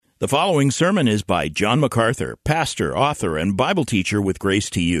The following sermon is by John MacArthur, pastor, author, and Bible teacher with Grace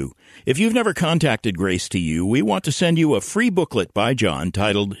to You. If you've never contacted Grace to You, we want to send you a free booklet by John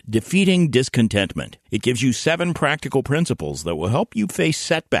titled Defeating Discontentment. It gives you 7 practical principles that will help you face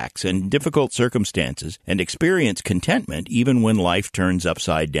setbacks and difficult circumstances and experience contentment even when life turns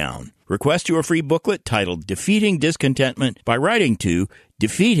upside down. Request your free booklet titled Defeating Discontentment by writing to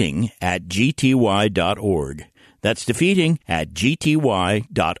defeating@gty.org. That's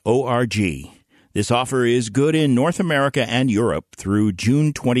defeating@gty.org. This offer is good in North America and Europe through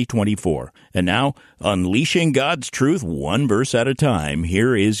June 2024. And now, unleashing God's truth one verse at a time,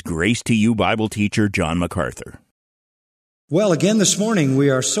 here is Grace to You Bible teacher John MacArthur. Well, again this morning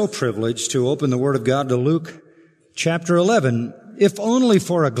we are so privileged to open the Word of God to Luke chapter 11, if only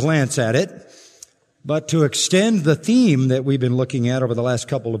for a glance at it, but to extend the theme that we've been looking at over the last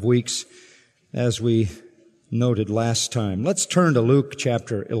couple of weeks as we noted last time. Let's turn to Luke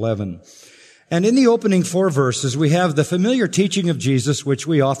chapter 11. And in the opening 4 verses, we have the familiar teaching of Jesus, which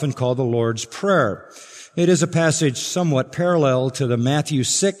we often call the Lord's Prayer. It is a passage somewhat parallel to the Matthew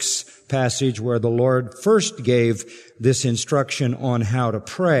 6 passage where the Lord first gave this instruction on how to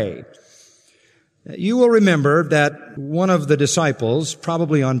pray. You will remember that one of the disciples,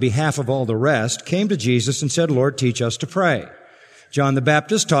 probably on behalf of all the rest, came to Jesus and said, "Lord, teach us to pray." John the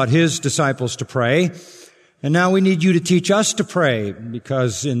Baptist taught his disciples to pray. And now we need you to teach us to pray,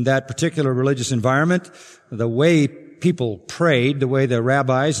 because in that particular religious environment, the way people prayed, the way the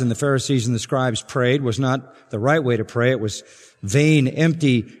rabbis and the Pharisees and the scribes prayed, was not the right way to pray. It was vain,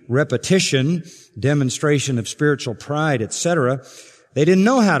 empty repetition, demonstration of spiritual pride, etc. They didn't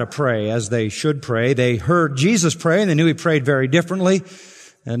know how to pray as they should pray. They heard Jesus pray, and they knew he prayed very differently.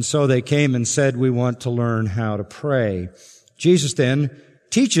 And so they came and said, "We want to learn how to pray." Jesus then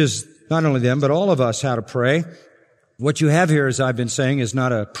teaches not only them, but all of us how to pray. What you have here, as I've been saying, is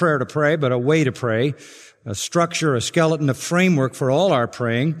not a prayer to pray, but a way to pray, a structure, a skeleton, a framework for all our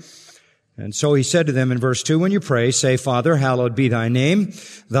praying. And so he said to them in verse 2, "When you pray, say, Father, hallowed be thy name.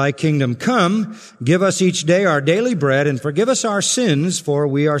 Thy kingdom come. Give us each day our daily bread, and forgive us our sins, for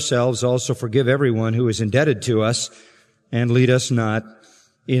we ourselves also forgive everyone who is indebted to us. And lead us not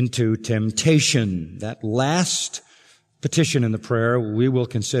into temptation." That last petition in the prayer we will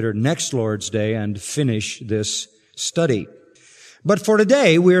consider next Lord's Day and finish this study. But for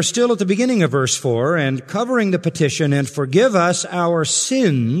today, we are still at the beginning of verse 4 and covering the petition, "And forgive us our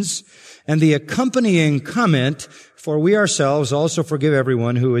sins," and the accompanying comment, "For we ourselves also forgive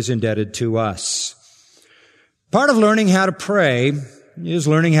everyone who is indebted to us." Part of learning how to pray is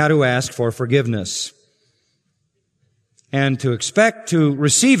learning how to ask for forgiveness. And to expect to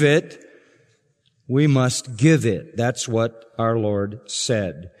receive it, we must give it. That's what our Lord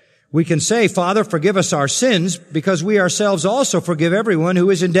said. We can say, "Father, forgive us our sins," because we ourselves also forgive everyone who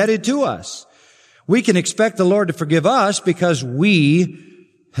is indebted to us. We can expect the Lord to forgive us because we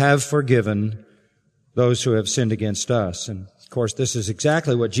have forgiven those who have sinned against us. And of course, this is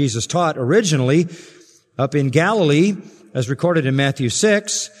exactly what Jesus taught originally up in Galilee, as recorded in Matthew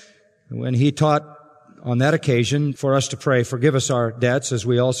 6, when he taught on that occasion for us to pray, "Forgive us our debts as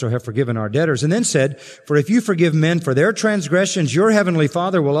we also have forgiven our debtors." And then said, "For if you forgive men for their transgressions, your heavenly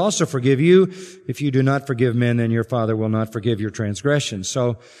Father will also forgive you. If you do not forgive men, then your Father will not forgive your transgressions."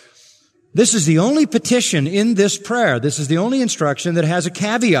 So this is the only petition in this prayer. This is the only instruction that has a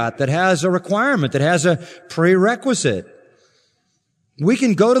caveat, that has a requirement, that has a prerequisite. We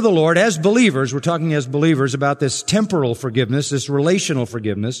can go to the Lord as believers. We're talking as believers about this temporal forgiveness, this relational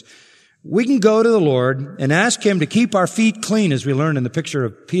forgiveness. We can go to the Lord and ask Him to keep our feet clean, as we learned in the picture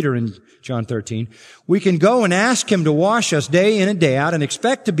of Peter in John 13. We can go and ask Him to wash us day in and day out and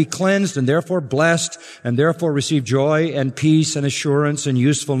expect to be cleansed and therefore blessed and therefore receive joy and peace and assurance and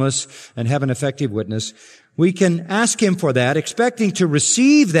usefulness and have an effective witness. We can ask Him for that, expecting to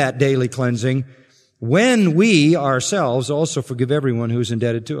receive that daily cleansing when we ourselves also forgive everyone who is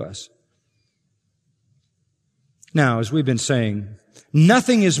indebted to us. Now, as we've been saying,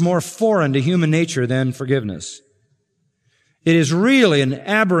 nothing is more foreign to human nature than forgiveness. It is really an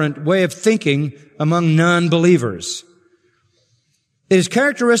aberrant way of thinking among non-believers. It is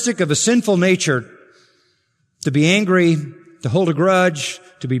characteristic of a sinful nature to be angry, to hold a grudge,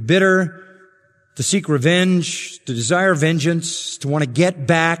 to be bitter, to seek revenge, to desire vengeance, to want to get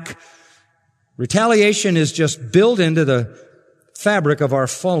back. Retaliation is just built into the fabric of our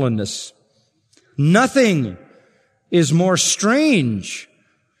fallenness. Nothing is more strange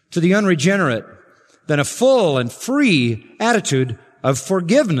to the unregenerate than a full and free attitude of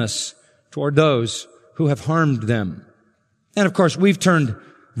forgiveness toward those who have harmed them. And of course, we've turned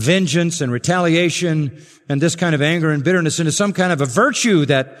vengeance and retaliation and this kind of anger and bitterness into some kind of a virtue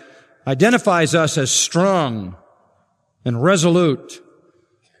that identifies us as strong and resolute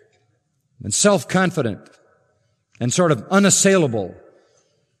and self-confident and sort of unassailable.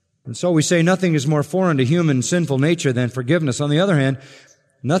 And so we say nothing is more foreign to human sinful nature than forgiveness. On the other hand,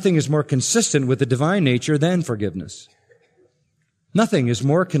 nothing is more consistent with the divine nature than forgiveness. Nothing is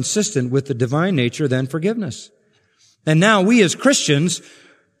more consistent with the divine nature than forgiveness. And now we as Christians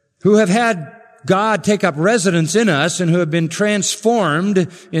who have had God take up residence in us and who have been transformed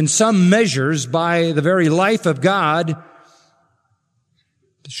in some measures by the very life of God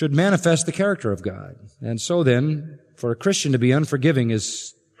should manifest the character of God. And so then, for a Christian to be unforgiving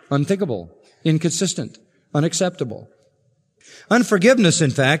is unthinkable, inconsistent, unacceptable. Unforgiveness,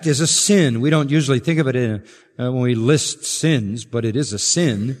 in fact, is a sin. We don't usually think of it when we list sins, but it is a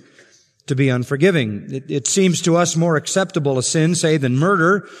sin to be unforgiving. It seems to us more acceptable a sin, say, than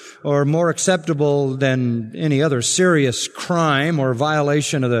murder, or more acceptable than any other serious crime or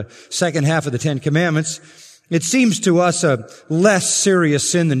violation of the second half of the Ten Commandments. It seems to us a less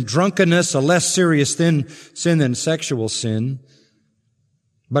serious sin than drunkenness, a less serious sin than sexual sin.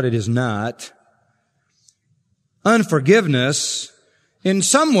 But it is not. Unforgiveness, in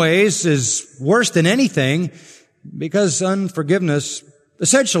some ways, is worse than anything because unforgiveness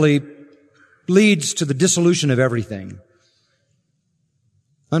essentially leads to the dissolution of everything.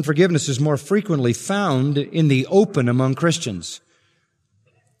 Unforgiveness is more frequently found in the open among Christians.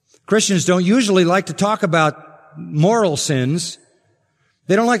 Christians don't usually like to talk about moral sins.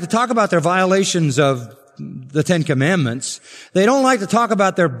 They don't like to talk about their violations of the Ten Commandments. They don't like to talk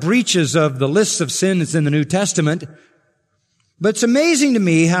about their breaches of the lists of sins in the New Testament. But it's amazing to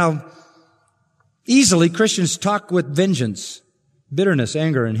me how easily Christians talk with vengeance, bitterness,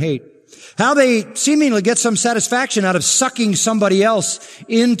 anger, and hate. How they seemingly get some satisfaction out of sucking somebody else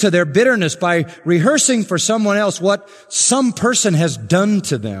into their bitterness by rehearsing for someone else what some person has done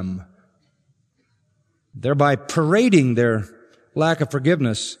to them, thereby parading their lack of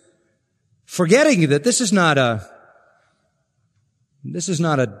forgiveness, forgetting that this is not a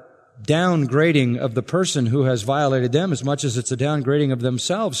downgrading of the person who has violated them as much as it's a downgrading of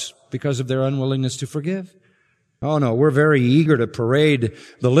themselves because of their unwillingness to forgive. Oh no, we're very eager to parade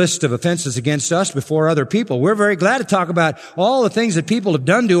the list of offenses against us before other people. We're very glad to talk about all the things that people have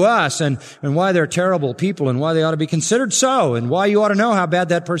done to us and why they're terrible people and why they ought to be considered so and why you ought to know how bad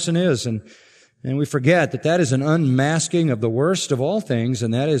that person is. And we forget that that is an unmasking of the worst of all things,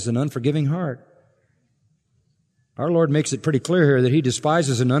 and that is an unforgiving heart. Our Lord makes it pretty clear here that He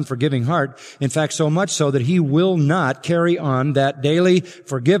despises an unforgiving heart. In fact, so much so that He will not carry on that daily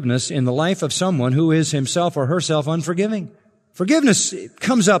forgiveness in the life of someone who is himself or herself unforgiving. Forgiveness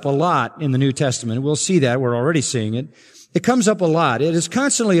comes up a lot in the New Testament. We'll see that. We're already seeing it. It comes up a lot. It is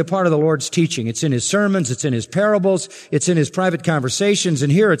constantly a part of the Lord's teaching. It's in His sermons. It's in His parables. It's in His private conversations.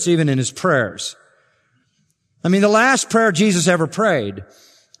 And here it's even in His prayers. I mean, the last prayer Jesus ever prayed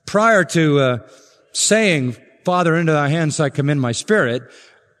prior to saying, Father, into thy hands I commend my spirit.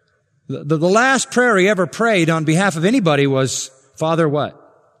 The last prayer He ever prayed on behalf of anybody was, Father, what?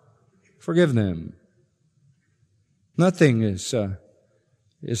 Forgive them. Nothing is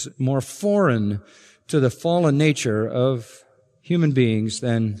more foreign to the fallen nature of human beings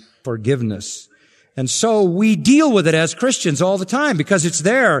than forgiveness. And so we deal with it as Christians all the time because it's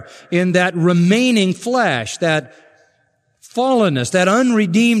there in that remaining flesh, that fallenness, that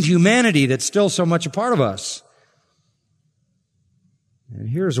unredeemed humanity that's still so much a part of us. And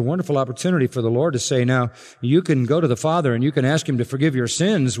here's a wonderful opportunity for the Lord to say, now, you can go to the Father and you can ask Him to forgive your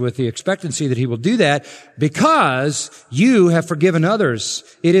sins with the expectancy that He will do that because you have forgiven others.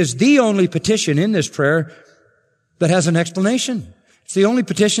 It is the only petition in this prayer that has an explanation. It's the only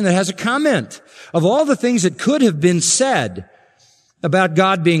petition that has a comment. Of all the things that could have been said about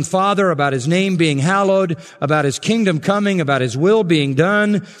God being Father, about His name being hallowed, about His kingdom coming, about His will being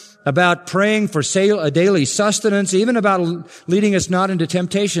done, about praying for a daily sustenance, even about leading us not into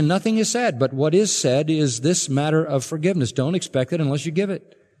temptation, nothing is said. But what is said is this matter of forgiveness. Don't expect it unless you give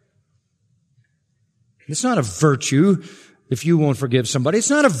it. It's not a virtue if you won't forgive somebody. It's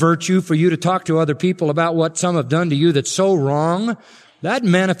not a virtue for you to talk to other people about what some have done to you that's so wrong. That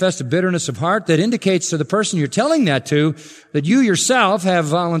manifests a bitterness of heart that indicates to the person you're telling that to that you yourself have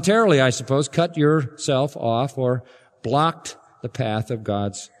voluntarily, I suppose, cut yourself off or blocked the path of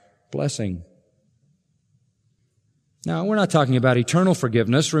God's blessing. Now, we're not talking about eternal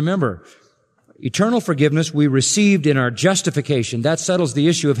forgiveness. Remember, eternal forgiveness we received in our justification. That settles the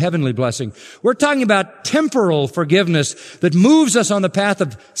issue of heavenly blessing. We're talking about temporal forgiveness that moves us on the path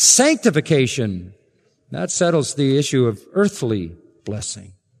of sanctification. That settles the issue of earthly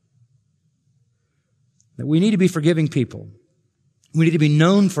blessing. That we need to be forgiving people. We need to be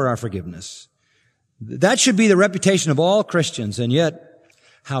known for our forgiveness. That should be the reputation of all Christians. And yet,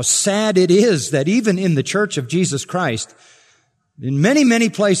 how sad it is that even in the Church of Jesus Christ, in many, many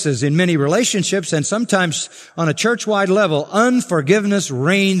places, in many relationships, and sometimes on a church-wide level, unforgiveness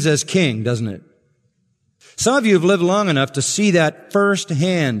reigns as king, doesn't it? Some of you have lived long enough to see that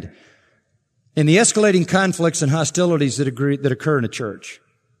firsthand in the escalating conflicts and hostilities that occur in a church.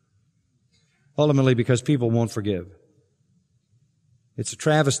 Ultimately because people won't forgive. It's a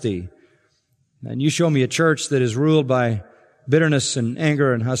travesty. And you show me a church that is ruled by bitterness and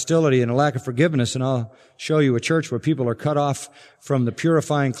anger and hostility and a lack of forgiveness, and I'll show you a church where people are cut off from the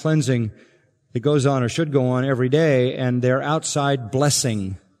purifying cleansing that goes on or should go on every day, and they're outside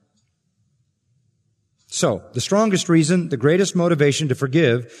blessing. So, the strongest reason, the greatest motivation to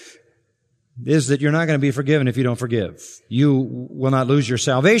forgive is that you're not going to be forgiven if you don't forgive. You will not lose your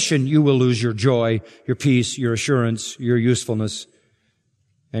salvation. You will lose your joy, your peace, your assurance, your usefulness,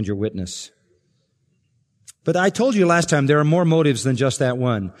 and your witness. But I told you last time there are more motives than just that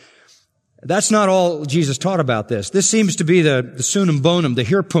one. That's not all Jesus taught about this. This seems to be the sunum bonum, the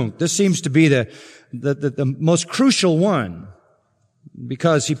Hirpunkt. This seems to be the most crucial one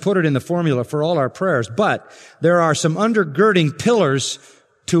because he put it in the formula for all our prayers. But there are some undergirding pillars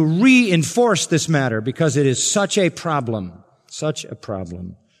to reinforce this matter because it is such a problem. Such a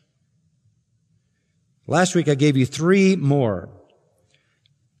problem. Last week I gave you 3 more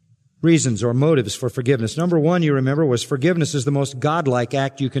reasons or motives for forgiveness. Number 1, you remember, was forgiveness is the most godlike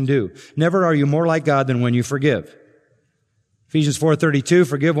act you can do. Never are you more like God than when you forgive. Ephesians 4:32,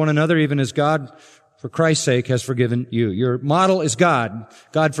 forgive one another even as God, for Christ's sake, has forgiven you. Your model is God.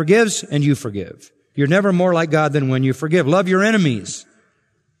 God forgives and you forgive. You're never more like God than when you forgive. Love your enemies.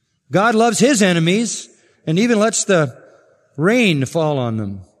 God loves His enemies and even lets the rain fall on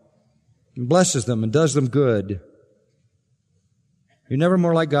them and blesses them and does them good. You're never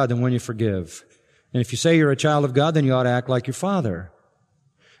more like God than when you forgive. And if you say you're a child of God, then you ought to act like your Father.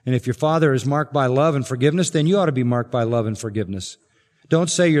 And if your Father is marked by love and forgiveness, then you ought to be marked by love and forgiveness. Don't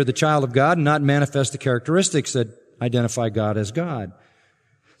say you're the child of God and not manifest the characteristics that identify God as God.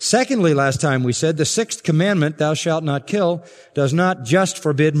 Secondly, last time we said the 6th commandment, thou shalt not kill, does not just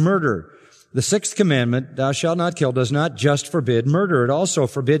forbid murder. The 6th commandment, thou shalt not kill, does not just forbid murder. It also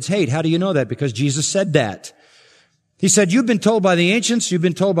forbids hate. How do you know that? Because Jesus said that. He said, you've been told by the ancients, you've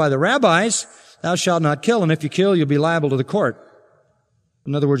been told by the rabbis, thou shalt not kill, and if you kill, you'll be liable to the court.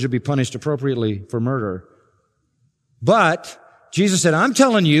 In other words, you'll be punished appropriately for murder. But Jesus said, I'm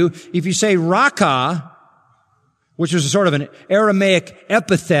telling you, if you say rakah, which was a sort of an Aramaic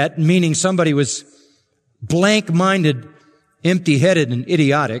epithet, meaning somebody was blank-minded, empty-headed, and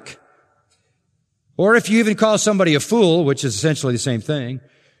idiotic, or if you even call somebody a fool, which is essentially the same thing,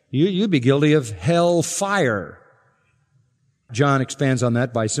 you'd be guilty of hell fire. John expands on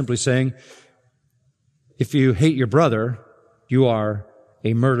that by simply saying, if you hate your brother, you are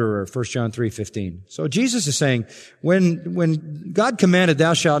a murderer, 1 John 3:15. So Jesus is saying, when God commanded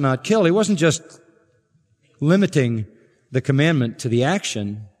thou shalt not kill, He wasn't just limiting the commandment to the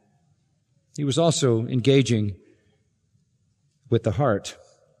action. He was also engaging with the heart.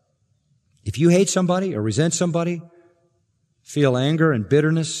 If you hate somebody or resent somebody, feel anger and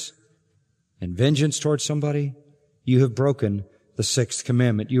bitterness and vengeance towards somebody, you have broken the 6th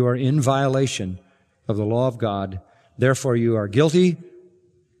commandment. You are in violation of the law of God. Therefore, you are guilty.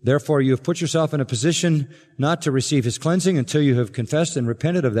 Therefore, you have put yourself in a position not to receive His cleansing until you have confessed and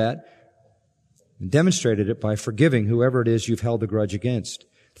repented of that and demonstrated it by forgiving whoever it is you've held a grudge against.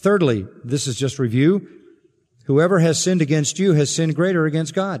 Thirdly, this is just review. Whoever has sinned against you has sinned greater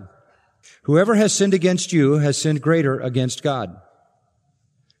against God. Whoever has sinned against you has sinned greater against God.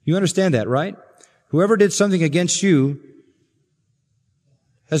 You understand that, right? Whoever did something against you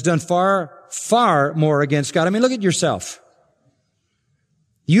has done far, far more against God. I mean, look at yourself.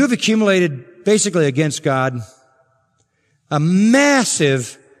 You have accumulated, basically against God, a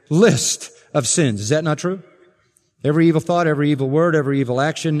massive list of sins. Is that not true? Every evil thought, every evil word, every evil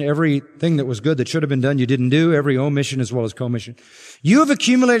action, everything that was good that should have been done you didn't do, every omission as well as commission. You have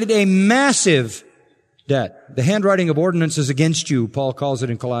accumulated a massive debt. The handwriting of ordinances against you, Paul calls it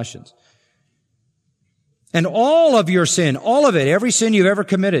in Colossians. And all of your sin, all of it, every sin you've ever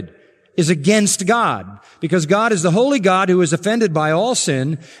committed, is against God. Because God is the holy God who is offended by all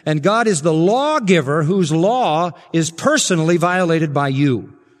sin, and God is the lawgiver whose law is personally violated by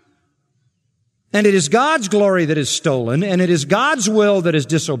you. And it is God's glory that is stolen, and it is God's will that is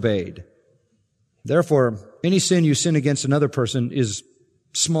disobeyed. Therefore, any sin you sin against another person is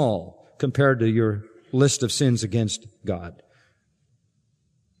small compared to your list of sins against God.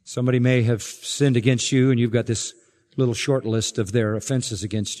 Somebody may have sinned against you, and you've got this little short list of their offenses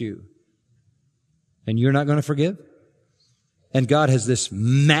against you. And you're not going to forgive? And God has this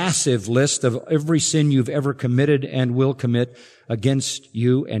massive list of every sin you've ever committed and will commit against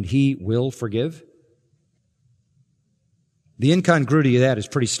you, and He will forgive? The incongruity of that is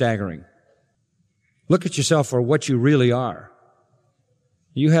pretty staggering. Look at yourself for what you really are.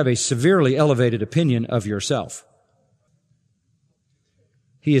 You have a severely elevated opinion of yourself.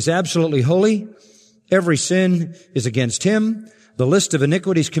 He is absolutely holy. Every sin is against Him. The list of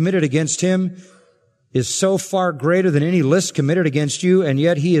iniquities committed against Him is so far greater than any list committed against you, and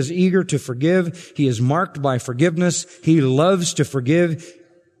yet He is eager to forgive. He is marked by forgiveness. He loves to forgive.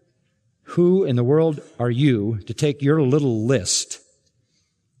 Who in the world are you to take your little list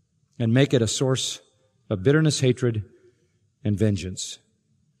and make it a source of bitterness, hatred, and vengeance?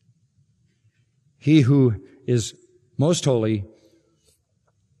 He who is most holy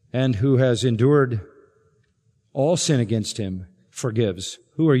and who has endured all sin against Him forgives.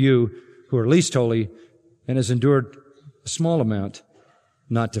 Who are you who are least holy and has endured a small amount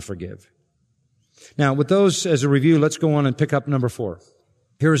not to forgive? Now, with those as a review, let's go on and pick up number 4.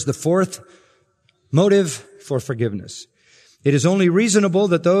 Here's the fourth motive for forgiveness. It is only reasonable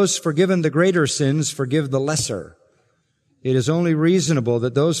that those forgiven the greater sins forgive the lesser. It is only reasonable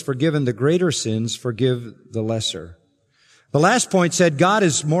that those forgiven the greater sins forgive the lesser. The last point said God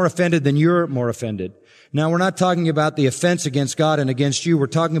is more offended than you're more offended. Now, we're not talking about the offense against God and against you. We're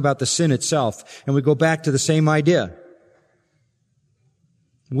talking about the sin itself. And we go back to the same idea.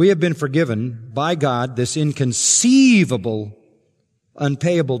 We have been forgiven by God this inconceivable,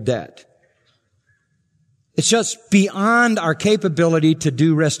 unpayable debt. It's just beyond our capability to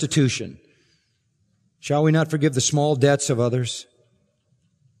do restitution. Shall we not forgive the small debts of others?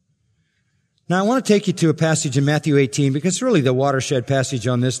 Now, I want to take you to a passage in Matthew 18, because it's really the watershed passage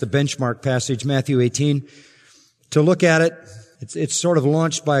on this, the benchmark passage, Matthew 18. To look at it, it's sort of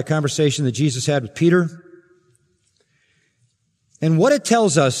launched by a conversation that Jesus had with Peter. And what it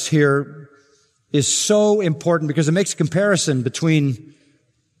tells us here is so important because it makes a comparison between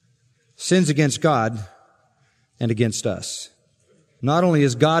sins against God and against us. Not only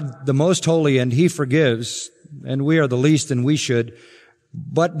is God the most holy and He forgives, and we are the least and we should,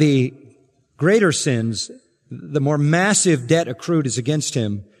 but the greater sins, the more massive debt accrued is against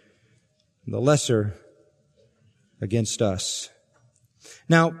Him, the lesser against us.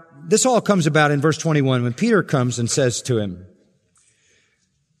 Now, this all comes about in verse 21 when Peter comes and says to Him,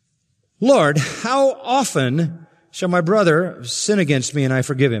 Lord, how often shall my brother sin against me and I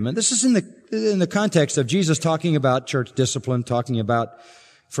forgive him? And this is in the context of Jesus talking about church discipline, talking about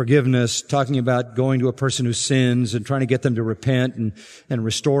forgiveness, talking about going to a person who sins and trying to get them to repent and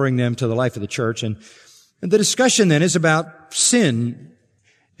restoring them to the life of the church. And the discussion then is about sin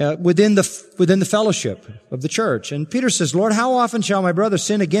within the fellowship of the church. And Peter says, Lord, how often shall my brother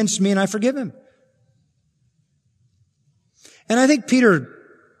sin against me and I forgive him? And I think Peter,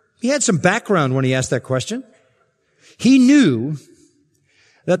 he had some background when he asked that question. He knew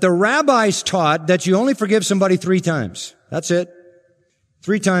that the rabbis taught that you only forgive somebody 3 times. That's it.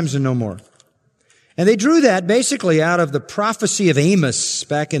 3 times and no more. And they drew that basically out of the prophecy of Amos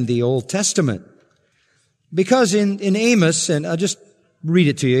back in the Old Testament. Because in Amos, and I'll just read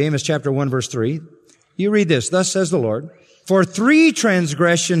it to you, Amos chapter 1 verse 3, you read this, thus says the Lord, for 3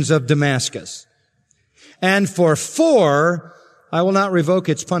 transgressions of Damascus, and for 4 I will not revoke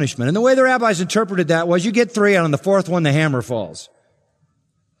its punishment. And the way the rabbis interpreted that was you get 3, and on the 4th one the hammer falls.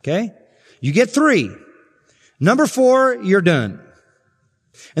 Okay? You get 3. Number 4, you're done.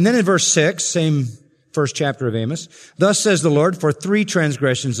 And then in verse 6, same first chapter of Amos, thus says the Lord, for 3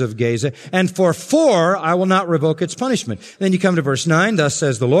 transgressions of Gaza, and for 4 I will not revoke its punishment. Then you come to verse 9, thus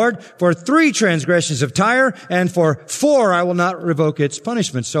says the Lord, for 3 transgressions of Tyre, and for 4 I will not revoke its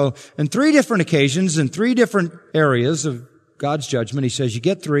punishment. So in 3 different occasions, in 3 different areas of God's judgment, He says you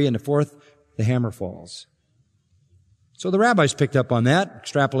get 3, and the 4th, the hammer falls. So the rabbis picked up on that,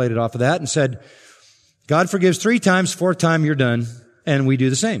 extrapolated off of that, and said, God forgives 3 times, 4th time you're done, and we do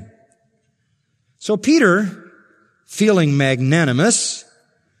the same. So Peter, feeling magnanimous,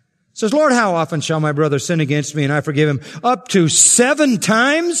 says, Lord, how often shall my brother sin against me and I forgive him? Up to 7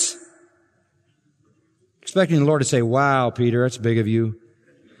 times? Expecting the Lord to say, wow, Peter, that's big of you.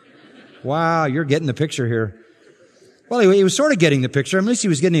 Wow, you're getting the picture here. Well, he was sort of getting the picture. At least he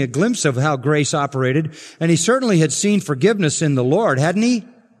was getting a glimpse of how grace operated. And he certainly had seen forgiveness in the Lord, hadn't he?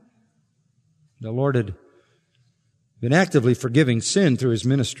 The Lord had been actively forgiving sin through His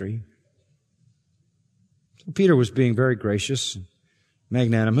ministry. So Peter was being very gracious,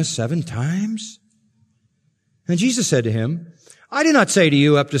 magnanimous, 7 times. And Jesus said to him, I do not say to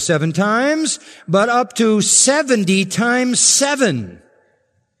you up to 7 times, but up to 70 times 7.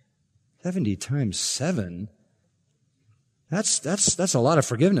 70 times 7? That's a lot of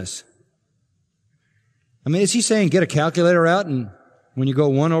forgiveness. I mean, is he saying get a calculator out and when you go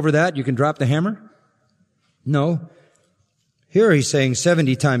 1 over that, you can drop the hammer? No. Here he's saying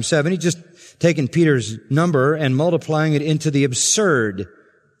 70 times 7. He's just taken Peter's number and multiplying it into the absurd.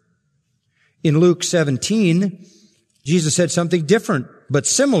 In Luke 17, Jesus said something different, but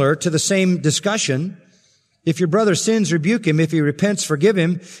similar to the same discussion. If your brother sins, rebuke him. If he repents, forgive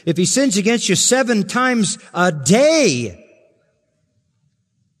him. If he sins against you 7 times a day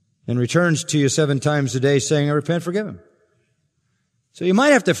and returns to you 7 times a day saying, I repent, forgive him. So you might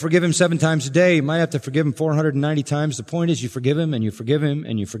have to forgive him 7 times a day. You might have to forgive him 490 times. The point is you forgive him and you forgive him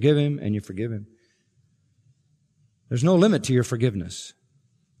and you forgive him and you forgive him. There's no limit to your forgiveness.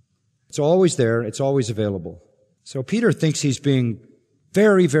 It's always there. It's always available. So Peter thinks he's being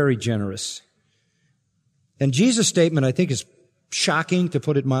very, very generous. And Jesus' statement, I think, is shocking, to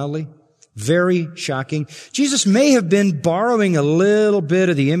put it mildly. Very shocking. Jesus may have been borrowing a little bit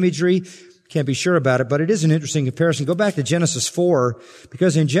of the imagery. Can't be sure about it, but it is an interesting comparison. Go back to Genesis 4,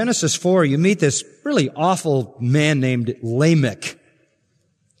 because in Genesis 4, you meet this really awful man named Lamech.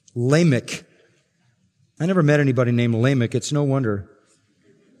 Lamech. I never met anybody named Lamech. It's no wonder.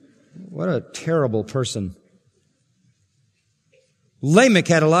 What a terrible person. Lamech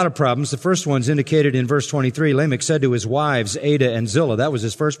had a lot of problems. The first one's indicated in verse 23. Lamech said to his wives, Adah and Zillah, that was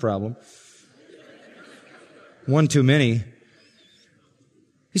his first problem. One too many.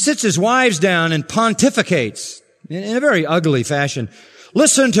 He sits his wives down and pontificates in a very ugly fashion.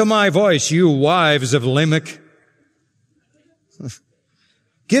 Listen to my voice, you wives of Lamech.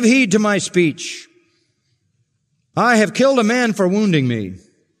 Give heed to my speech. I have killed a man for wounding me,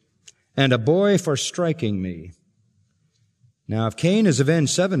 and a boy for striking me. Now, if Cain is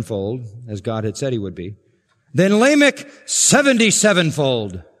avenged 7-fold, as God had said he would be, then Lamech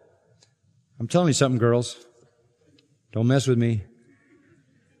 77-fold. I'm telling you something, girls. Don't mess with me.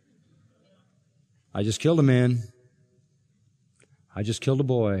 I just killed a man. I just killed a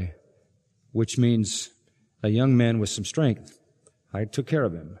boy, which means a young man with some strength. I took care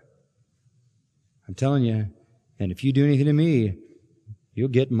of him. I'm telling you, and if you do anything to me, you'll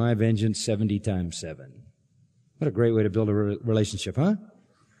get my vengeance 70 times 7. What a great way to build a relationship, huh?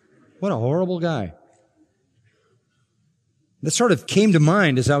 What a horrible guy. That sort of came to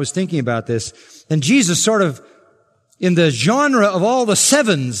mind as I was thinking about this. And Jesus sort of, in the genre of all the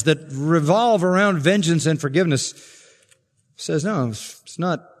 7s that revolve around vengeance and forgiveness, says, no, it's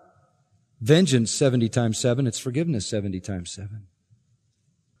not vengeance 70 times 7, it's forgiveness 70 times 7.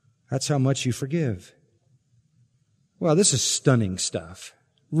 That's how much you forgive. Well, this is stunning stuff.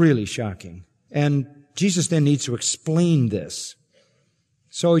 Really shocking. And Jesus then needs to explain this.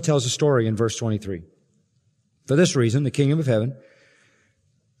 So he tells a story in verse 23. For this reason, the kingdom of heaven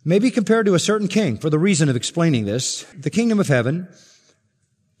may be compared to a certain king. For the reason of explaining this, the kingdom of heaven,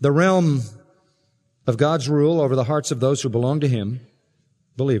 the realm of God's rule over the hearts of those who belong to him,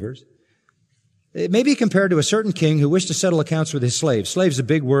 believers, it may be compared to a certain king who wished to settle accounts with his slaves. Slaves, a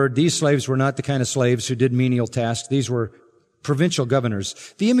big word. These slaves were not the kind of slaves who did menial tasks. These were provincial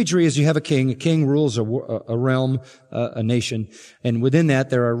governors. The imagery is you have a king. A king rules a realm, a nation. And within that,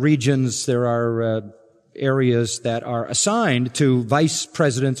 there are regions, there are areas that are assigned to vice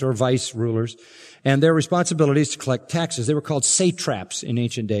presidents or vice rulers. And their responsibility is to collect taxes. They were called satraps in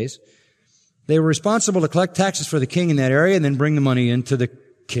ancient days. They were responsible to collect taxes for the king in that area and then bring the money into the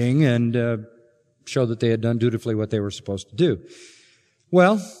king and show that they had done dutifully what they were supposed to do.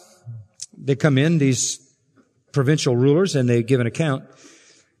 Well, they come in, these provincial rulers, and they give an account.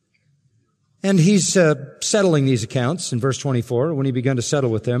 And he's settling these accounts in verse 24. When he began to settle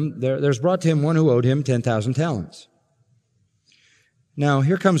with them, there's brought to him one who owed him 10,000 talents. Now,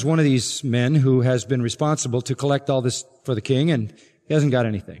 here comes one of these men who has been responsible to collect all this for the king, and he hasn't got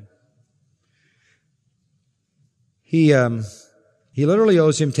anything. He literally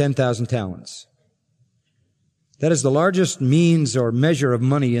owes him 10,000 talents. That is the largest means or measure of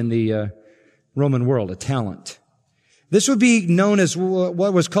money in the Roman world, a talent. This would be known as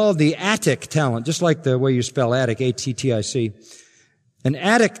what was called the Attic talent, just like the way you spell Attic, A-T-T-I-C. An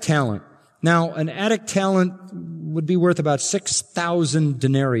Attic talent. Now, an Attic talent would be worth about 6,000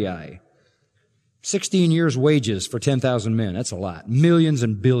 denarii. 16 years' wages for 10,000 men. That's a lot. Millions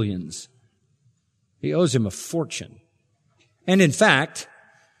and billions. He owes him a fortune. And in fact,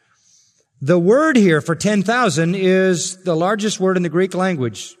 the word here for 10,000 is the largest word in the Greek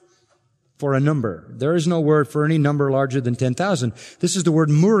language for a number. There is no word for any number larger than 10,000. This is the word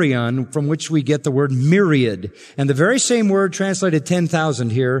murion, from which we get the word myriad. And the very same word translated 10,000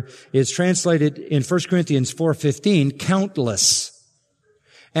 here is translated in 1 Corinthians 4:15, countless.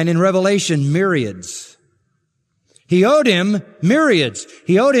 And in Revelation, myriads. He owed him myriads.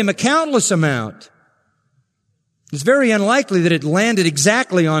 He owed him a countless amount. It's very unlikely that it landed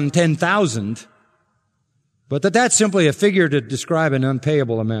exactly on 10,000, but that's simply a figure to describe an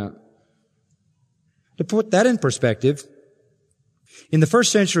unpayable amount. To put that in perspective, in the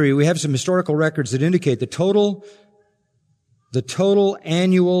first century, we have some historical records that indicate the total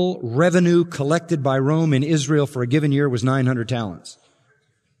annual revenue collected by Rome in Israel for a given year was 900 talents.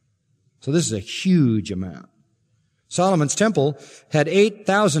 So this is a huge amount. Solomon's temple had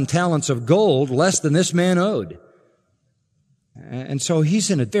 8,000 talents of gold, less than this man owed. And so he's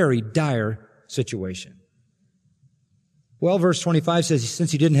in a very dire situation. Well, verse 25 says,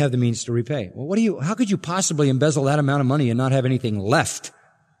 since he didn't have the means to repay. Well, how could you possibly embezzle that amount of money and not have anything left?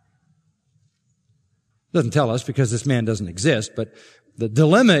 Doesn't tell us because this man doesn't exist, but the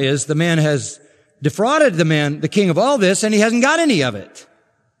dilemma is the man has defrauded the king of all this, and he hasn't got any of it.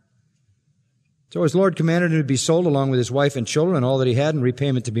 So his Lord commanded him to be sold along with his wife and children and all that he had, and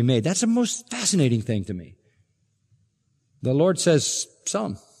repayment to be made. That's the most fascinating thing to me. The Lord says, sell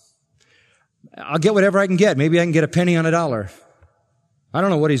him. I'll get whatever I can get. Maybe I can get a penny on a dollar. I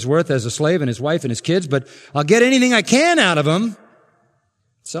don't know what he's worth as a slave and his wife and his kids, but I'll get anything I can out of him.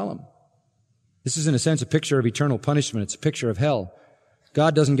 Sell him. This is in a sense a picture of eternal punishment. It's a picture of hell.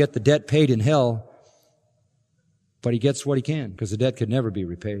 God doesn't get the debt paid in hell, but he gets what he can because the debt could never be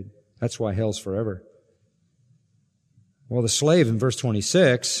repaid. That's why hell's forever. Well, the slave in verse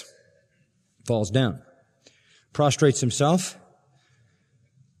 26 falls down, prostrates himself,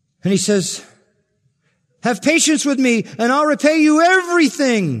 and he says, have patience with me, and I'll repay you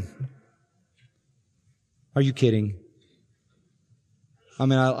everything. Are you kidding? I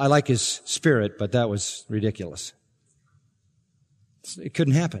mean, I like his spirit, but that was ridiculous. It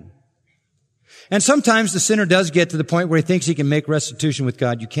couldn't happen. And sometimes the sinner does get to the point where he thinks he can make restitution with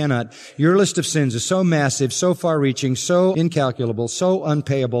God. You cannot. Your list of sins is so massive, so far-reaching, so incalculable, so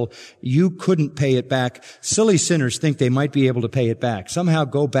unpayable, you couldn't pay it back. Silly sinners think they might be able to pay it back. Somehow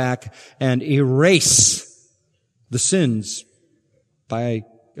go back and erase the sins by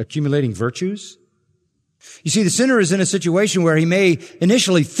accumulating virtues. You see, the sinner is in a situation where he may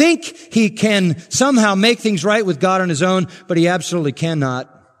initially think he can somehow make things right with God on his own, but he absolutely cannot.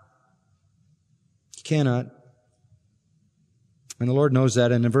 He cannot. And the Lord knows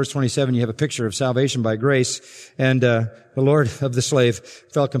that. And in verse 27, you have a picture of salvation by grace. And the Lord of the slave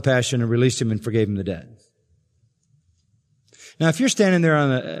felt compassion and released him and forgave him the debt. Now, if you're standing there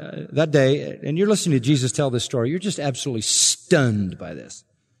on that day and you're listening to Jesus tell this story, you're just absolutely stunned by this.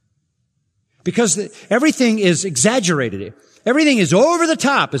 Because everything is exaggerated. Everything is over the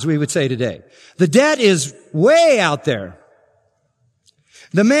top, as we would say today. The debt is way out there.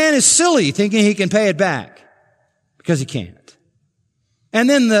 The man is silly thinking he can pay it back because he can't. And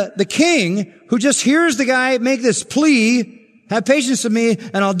then the king, who just hears the guy make this plea, have patience with me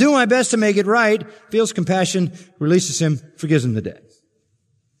and I'll do my best to make it right, feels compassion, releases him, forgives him the debt.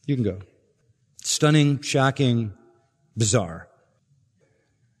 You can go. Stunning, shocking, bizarre.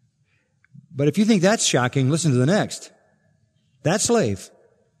 But if you think that's shocking, listen to the next. That slave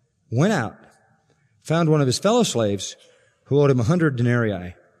went out, found one of his fellow slaves who owed him 100 denarii,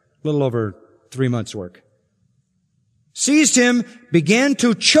 a little over 3 months' work. Seized him, began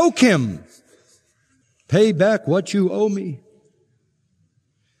to choke him. Pay back what you owe me.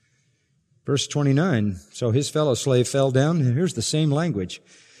 Verse 29, so his fellow slave fell down, and here's the same language.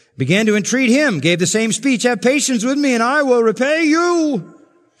 Began to entreat him, gave the same speech, have patience with me and I will repay you.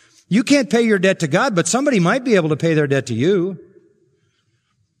 You can't pay your debt to God, but somebody might be able to pay their debt to you.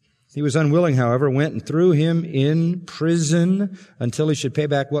 He was unwilling, however, went and threw him in prison until he should pay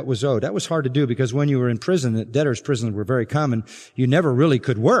back what was owed. That was hard to do because when you were in prison, the debtors' prisons were very common. You never really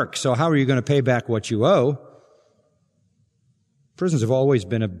could work, so how are you going to pay back what you owe? Prisons have always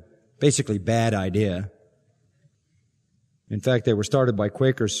been a basically bad idea. In fact, they were started by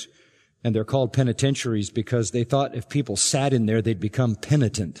Quakers, and they're called penitentiaries because they thought if people sat in there, they'd become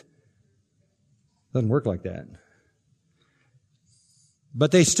penitent. Doesn't work like that.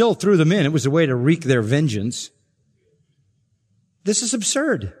 But they still threw them in. It was a way to wreak their vengeance. This is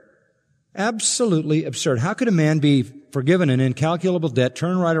absurd. Absolutely absurd. How could a man be forgiven an incalculable debt,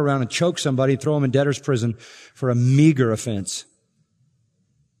 turn right around and choke somebody, throw him in debtor's prison for a meager offense?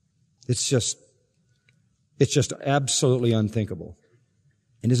 It's just absolutely unthinkable.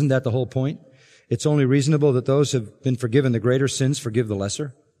 And isn't that the whole point? It's only reasonable that those who have been forgiven the greater sins forgive the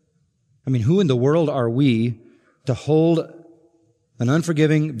lesser. I mean, who in the world are we to hold an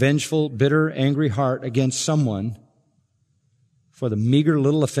unforgiving, vengeful, bitter, angry heart against someone for the meager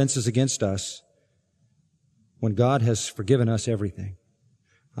little offenses against us when God has forgiven us everything?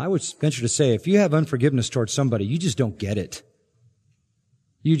 I would venture to say, if you have unforgiveness towards somebody, you just don't get it.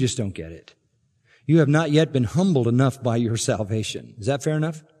 You just don't get it. You have not yet been humbled enough by your salvation. Is that fair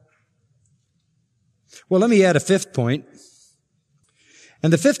enough? Well, let me add a fifth point.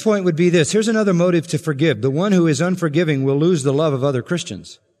 And the fifth point would be this. Here's another motive to forgive. The one who is unforgiving will lose the love of other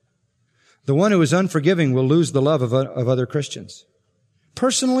Christians. The one who is unforgiving will lose the love of other Christians.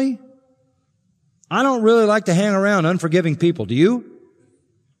 Personally, I don't really like to hang around unforgiving people. Do you?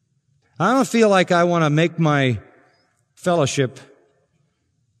 I don't feel like I want to make my fellowship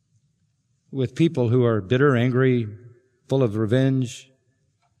with people who are bitter, angry, full of revenge,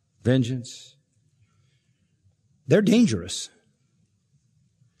 vengeance. They're dangerous.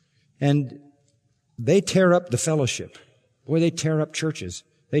 And they tear up the fellowship. Boy, they tear up churches.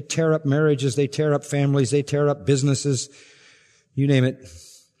 They tear up marriages. They tear up families. They tear up businesses. You name it.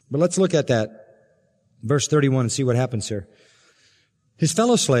 But let's look at that. Verse 31 and see what happens here. His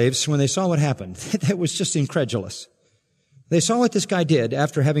fellow slaves, when they saw what happened, that was just incredulous. They saw what this guy did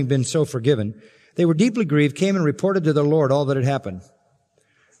after having been so forgiven. They were deeply grieved, came and reported to their Lord all that had happened.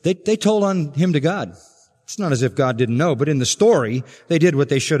 They told on him to God. It's not as if God didn't know, but in the story, they did what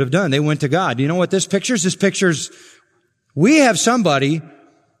they should have done. They went to God. You know what this pictures? This pictures, we have somebody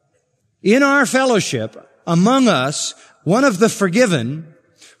in our fellowship among us, one of the forgiven,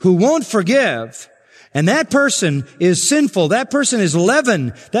 who won't forgive, and that person is sinful. That person is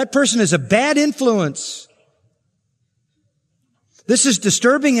leaven. That person is a bad influence. This is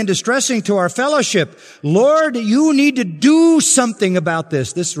disturbing and distressing to our fellowship. Lord, you need to do something about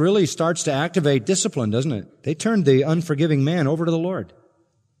this. This really starts to activate discipline, doesn't it? They turned the unforgiving man over to the Lord.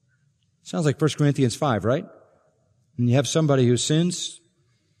 Sounds like 1 Corinthians 5, right? And you have somebody who sins,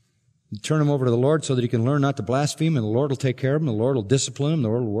 you turn him over to the Lord so that he can learn not to blaspheme, and the Lord will take care of him, the Lord will discipline him, the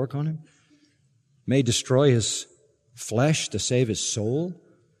Lord will work on him. May destroy his flesh to save his soul.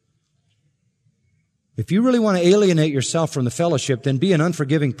 If you really want to alienate yourself from the fellowship, then be an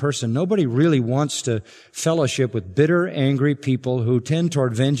unforgiving person. Nobody really wants to fellowship with bitter, angry people who tend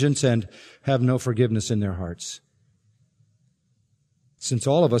toward vengeance and have no forgiveness in their hearts. Since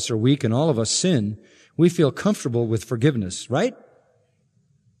all of us are weak and all of us sin, we feel comfortable with forgiveness, right?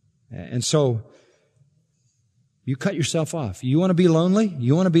 And so, you cut yourself off. You want to be lonely?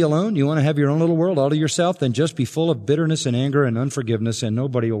 You want to be alone? You want to have your own little world all to yourself? Then just be full of bitterness and anger and unforgiveness, and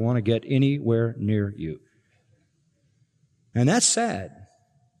nobody will want to get anywhere near you. And that's sad.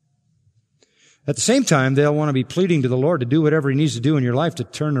 At the same time, they'll want to be pleading to the Lord to do whatever He needs to do in your life to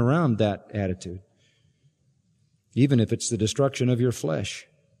turn around that attitude, even if it's the destruction of your flesh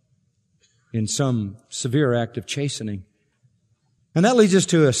in some severe act of chastening. And that leads us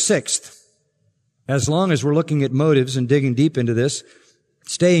to a sixth. As long as we're looking at motives and digging deep into this,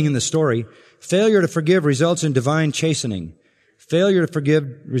 staying in the story, failure to forgive results in divine chastening. Failure to forgive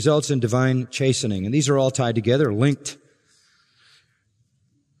results in divine chastening. And these are all tied together, linked.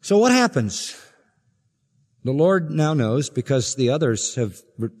 So what happens? The Lord now knows because the others have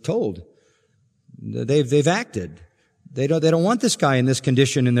told. They've acted. They don't want this guy in this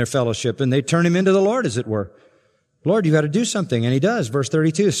condition in their fellowship, and they turn him into the Lord, as it were. Lord, you got to do something. And He does. Verse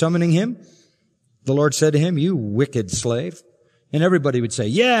 32, summoning him, the Lord said to him, you wicked slave. And everybody would say,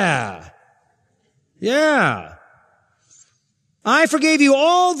 yeah. I forgave you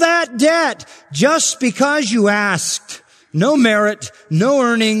all that debt just because you asked. No merit, no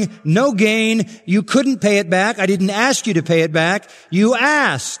earning, no gain. You couldn't pay it back. I didn't ask you to pay it back. You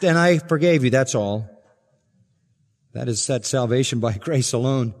asked, and I forgave you. That's all. That is that salvation by grace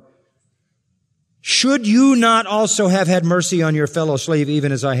alone. Should you not also have had mercy on your fellow slave,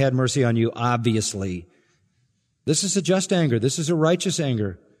 even as I had mercy on you? Obviously. This is a just anger. This is a righteous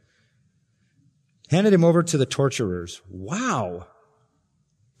anger. Handed him over to the torturers. Wow.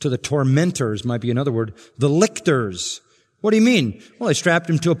 To the tormentors might be another word. The lictors. What do you mean? Well, they strapped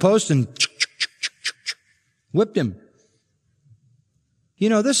him to a post and whipped him. You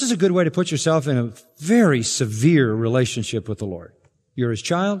know, this is a good way to put yourself in a very severe relationship with the Lord. You're His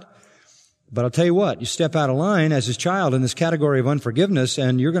child. But I'll tell you what, you step out of line as His child in this category of unforgiveness,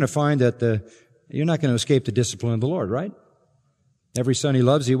 and you're going to find that you're not going to escape the discipline of the Lord, right? Every son He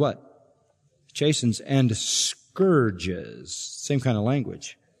loves, He what? Chastens and scourges. Same kind of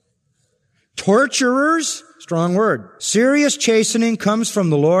language. Torturers, strong word. Serious chastening comes from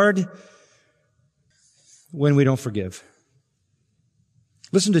the Lord when we don't forgive.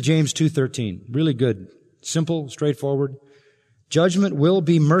 Listen to James 2:13. Really good. Simple, straightforward. Judgment will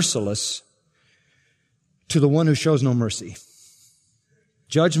be merciless to the one who shows no mercy.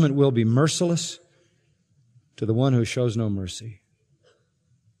 Judgment will be merciless to the one who shows no mercy.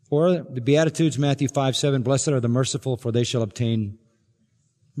 Or the Beatitudes, Matthew 5:7, blessed are the merciful, for they shall obtain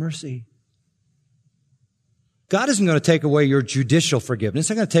mercy. God isn't going to take away your judicial forgiveness.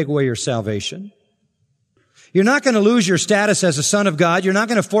 He's not going to take away your salvation. You're not going to lose your status as a son of God. You're not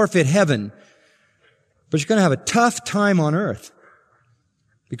going to forfeit heaven. But you're going to have a tough time on earth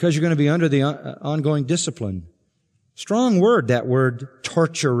because you're going to be under the ongoing discipline. Strong word, that word,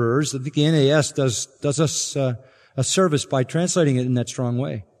 torturers. I think the NAS does us a service by translating it in that strong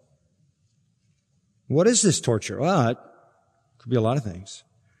way. What is this torture? Well, it could be a lot of things.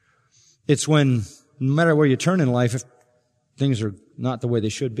 It's when, no matter where you turn in life, if things are not the way they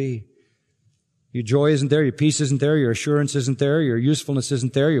should be. Your joy isn't there, your peace isn't there, your assurance isn't there, your usefulness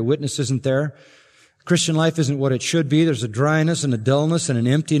isn't there, your witness isn't there. Christian life isn't what it should be. There's a dryness and a dullness and an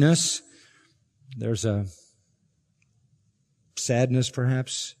emptiness. There's a sadness,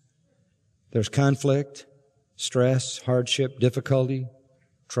 perhaps. There's conflict, stress, hardship, difficulty,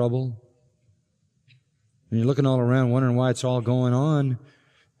 trouble. And you're looking all around wondering why it's all going on.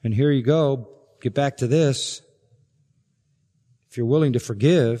 And here you go. Get back to this. If you're willing to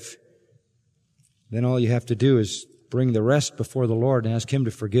forgive, then all you have to do is bring the rest before the Lord and ask Him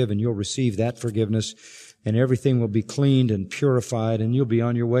to forgive, and you'll receive that forgiveness, and everything will be cleaned and purified, and you'll be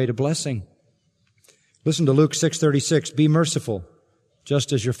on your way to blessing. Listen to Luke 6:36. Be merciful,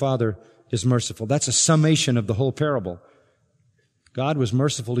 just as your Father is merciful. That's a summation of the whole parable. God was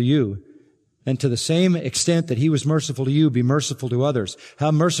merciful to you. And to the same extent that He was merciful to you, be merciful to others. How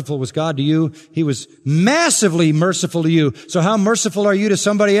merciful was God to you? He was massively merciful to you. So how merciful are you to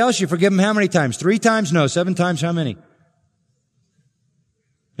somebody else? You forgive them how many times? 3 times? No. 7 times? How many?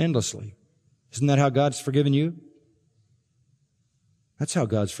 Endlessly. Isn't that how God's forgiven you? That's how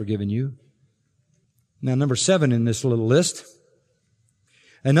God's forgiven you. Now, number 7 in this little list.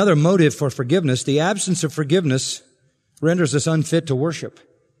 Another motive for forgiveness. The absence of forgiveness renders us unfit to worship.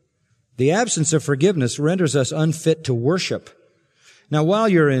 The absence of forgiveness renders us unfit to worship. Now, while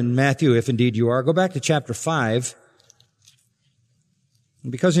you're in Matthew, if indeed you are, go back to chapter 5.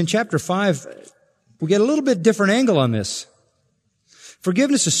 Because in chapter 5, we get a little bit different angle on this.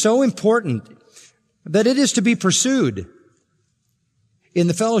 Forgiveness is so important that it is to be pursued in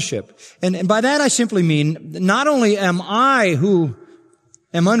the fellowship. And by that I simply mean, not only am I who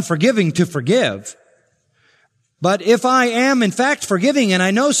am unforgiving to forgive, but if I am in fact forgiving and I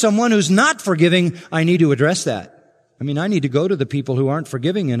know someone who's not forgiving, I need to address that. I mean, I need to go to the people who aren't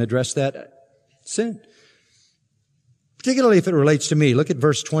forgiving and address that sin. Particularly if it relates to me. Look at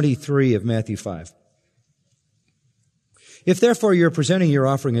verse 23 of Matthew 5. If therefore you're presenting your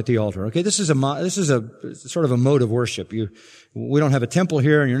offering at the altar, okay, this is a sort of a mode of worship. We don't have a temple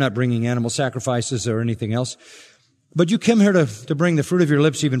here, and you're not bringing animal sacrifices or anything else. But you come here to bring the fruit of your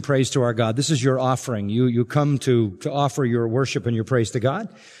lips, even praise to our God. This is your offering. You come to offer your worship and your praise to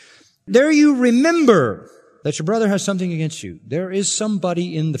God. There you remember that your brother has something against you. There is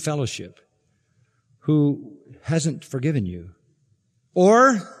somebody in the fellowship who hasn't forgiven you.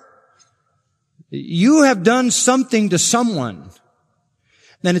 Or you have done something to someone,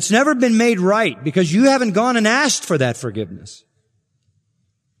 and it's never been made right because you haven't gone and asked for that forgiveness.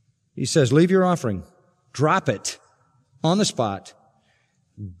 He says, leave your offering. Drop it. On the spot,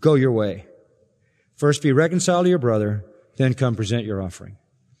 go your way. First be reconciled to your brother, then come present your offering.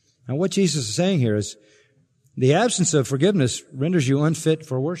 Now what Jesus is saying here is the absence of forgiveness renders you unfit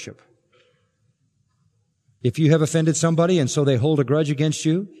for worship. If you have offended somebody and so they hold a grudge against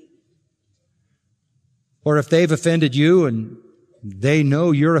you, or if they've offended you and they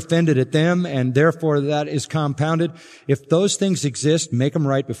know you're offended at them and therefore that is compounded, if those things exist, make them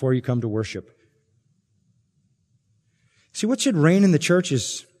right before you come to worship. See, what should reign in the church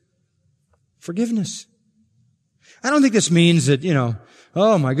is forgiveness. I don't think this means that,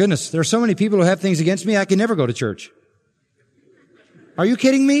 oh my goodness, there are so many people who have things against me, I can never go to church. Are you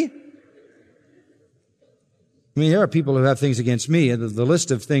kidding me? I mean, there are people who have things against me. The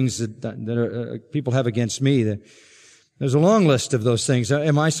list of things that people have against me, there's a long list of those things.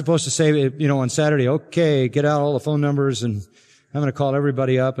 Am I supposed to say, on Saturday, okay, get out all the phone numbers and I'm going to call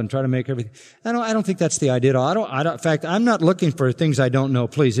everybody up and try to make everything. I don't think that's the idea at all. In fact, I'm not looking for things I don't know.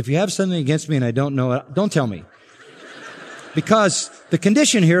 Please, if you have something against me and I don't know it, don't tell me. Because the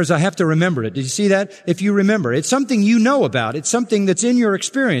condition here is I have to remember it. Did you see that? If you remember, it's something you know about. It's something that's in your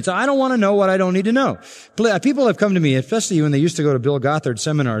experience. I don't want to know what I don't need to know. People have come to me, especially when they used to go to Bill Gothard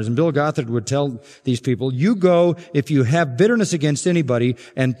seminars, and Bill Gothard would tell these people, you go if you have bitterness against anybody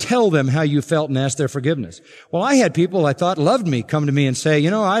and tell them how you felt and ask their forgiveness. Well, I had people I thought loved me come to me and say,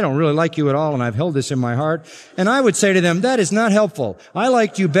 I don't really like you at all and I've held this in my heart. And I would say to them, that is not helpful. I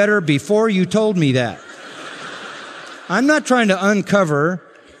liked you better before you told me that. I'm not trying to uncover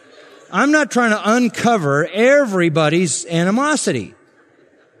everybody's animosity.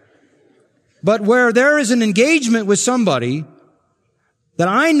 But where there is an engagement with somebody that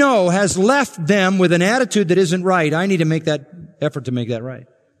I know has left them with an attitude that isn't right, I need to make that effort to make that right.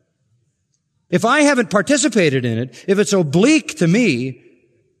 If I haven't participated in it, if it's oblique to me,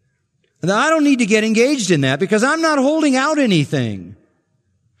 then I don't need to get engaged in that because I'm not holding out anything.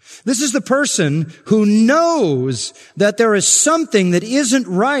 This is the person who knows that there is something that isn't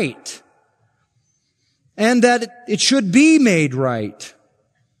right and that it should be made right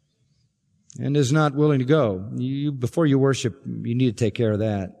and is not willing to go. Before you worship, you need to take care of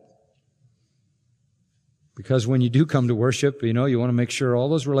that. Because when you do come to worship, you want to make sure all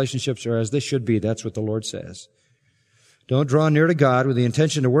those relationships are as they should be. That's what the Lord says. Don't draw near to God with the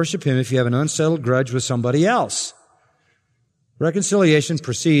intention to worship Him if you have an unsettled grudge with somebody else. Reconciliation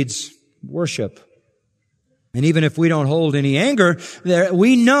precedes worship. And even if we don't hold any anger,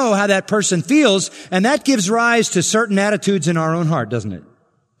 we know how that person feels, and that gives rise to certain attitudes in our own heart, doesn't it?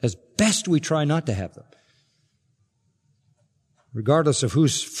 As best we try not to have them. Regardless of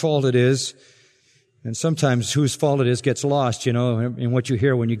whose fault it is, and sometimes whose fault it is gets lost, in what you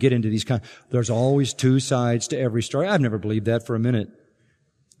hear when you get into these there's always two sides to every story. I've never believed that for a minute.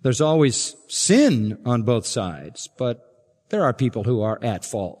 There's always sin on both sides, but there are people who are at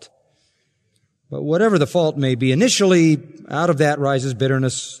fault. But whatever the fault may be, initially, out of that rises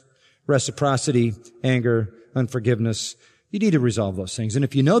bitterness, reciprocity, anger, unforgiveness. You need to resolve those things. And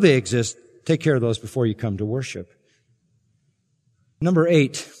if you know they exist, take care of those before you come to worship. Number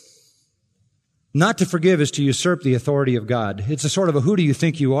 8, not to forgive is to usurp the authority of God. It's a sort of a who do you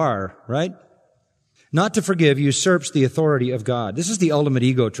think you are, right? Not to forgive usurps the authority of God. This is the ultimate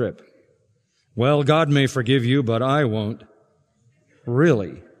ego trip. Well, God may forgive you, but I won't.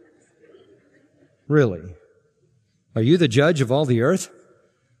 Really? Really? Are you the judge of all the earth?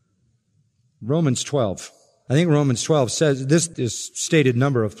 Romans 12. I think Romans 12 says, this is stated a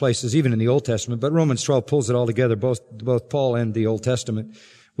number of places, even in the Old Testament, but Romans 12 pulls it all together, both Paul and the Old Testament,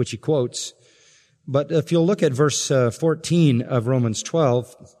 which he quotes. But if you'll look at verse 14 of Romans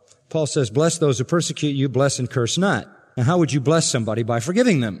 12, Paul says, bless those who persecute you, bless and curse not. Now, how would you bless somebody? By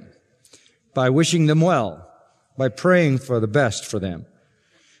forgiving them, by wishing them well, by praying for the best for them.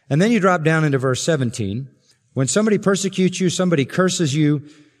 And then you drop down into verse 17. When somebody persecutes you, somebody curses you,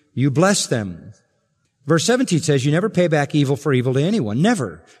 you bless them. Verse 17 says you never pay back evil for evil to anyone.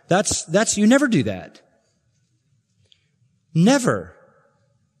 Never. You never do that. Never.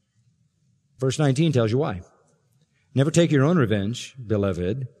 Verse 19 tells you why. Never take your own revenge,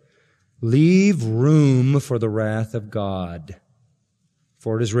 beloved. Leave room for the wrath of God.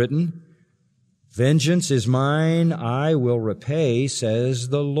 For it is written, vengeance is mine, I will repay, says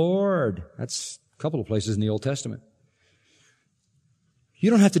the Lord. That's a couple of places in the Old Testament.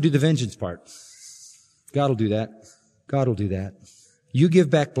 You don't have to do the vengeance part. God will do that. God will do that. You give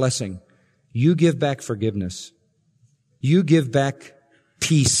back blessing. You give back forgiveness. You give back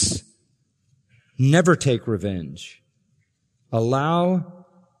peace. Never take revenge. Allow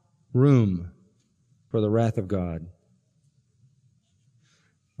room for the wrath of God.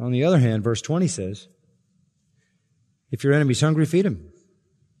 On the other hand, verse 20 says, if your enemy's hungry, feed him.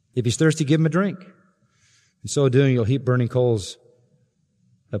 If he's thirsty, give him a drink. In so doing, you'll heap burning coals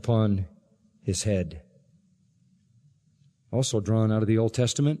upon his head. Also drawn out of the Old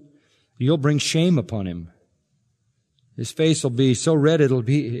Testament, you'll bring shame upon him. His face will be so red it'll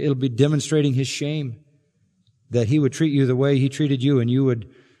be demonstrating his shame that he would treat you the way he treated you and you would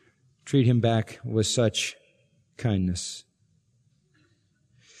treat him back with such kindness.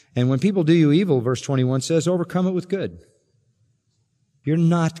 And when people do you evil, verse 21 says, overcome it with good. You're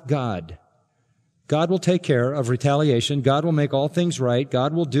not God. God will take care of retaliation. God will make all things right.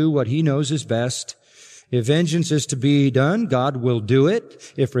 God will do what He knows is best. If vengeance is to be done, God will do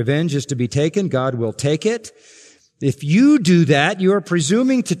it. If revenge is to be taken, God will take it. If you do that, you are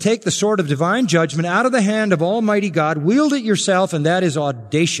presuming to take the sword of divine judgment out of the hand of Almighty God, wield it yourself, and that is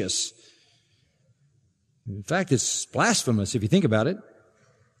audacious. In fact, it's blasphemous if you think about it.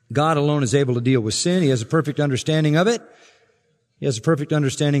 God alone is able to deal with sin. He has a perfect understanding of it. He has a perfect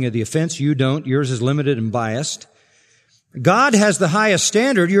understanding of the offense. You don't. Yours is limited and biased. God has the highest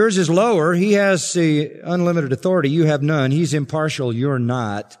standard. Yours is lower. He has the unlimited authority. You have none. He's impartial. You're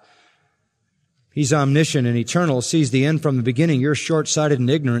not. He's omniscient and eternal, sees the end from the beginning. You're short-sighted and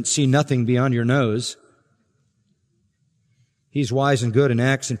ignorant, see nothing beyond your nose. He's wise and good and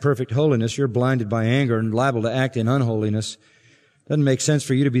acts in perfect holiness. You're blinded by anger and liable to act in unholiness. Doesn't make sense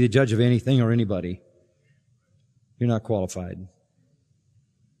for you to be the judge of anything or anybody. You're not qualified.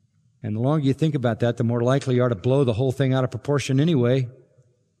 And the longer you think about that, the more likely you are to blow the whole thing out of proportion anyway.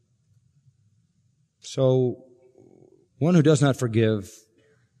 So, one who does not forgive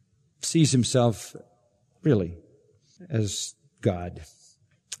sees himself really as God.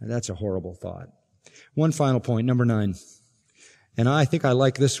 And that's a horrible thought. One final point, number 9. And I think I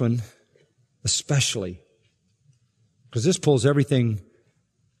like this one especially, because this pulls everything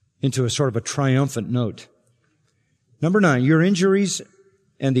into a sort of a triumphant note. Number 9, your injuries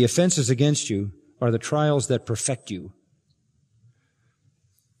and the offenses against you are the trials that perfect you.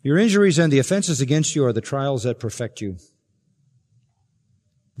 Your injuries and the offenses against you are the trials that perfect you.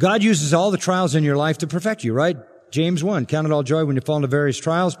 God uses all the trials in your life to perfect you, right? James 1, count it all joy when you fall into various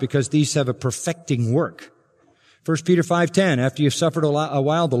trials because these have a perfecting work. 1 Peter 5:10, after you've suffered a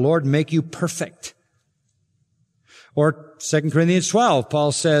while, the Lord make you perfect. Or 2 Corinthians 12,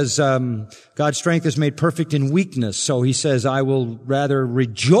 Paul says, God's strength is made perfect in weakness. So he says, I will rather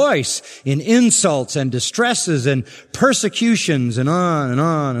rejoice in insults and distresses and persecutions and on and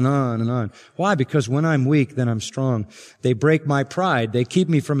on and on and on. Why? Because when I'm weak, then I'm strong. They break my pride. They keep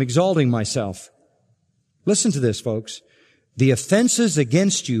me from exalting myself. Listen to this, folks. The offenses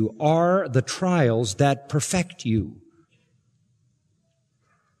against you are the trials that perfect you.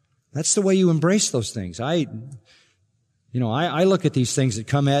 That's the way you embrace those things. I look at these things that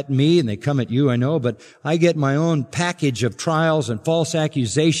come at me and they come at you, I know, but I get my own package of trials and false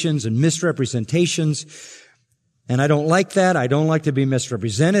accusations and misrepresentations. And I don't like that. I don't like to be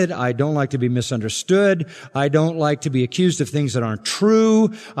misrepresented. I don't like to be misunderstood. I don't like to be accused of things that aren't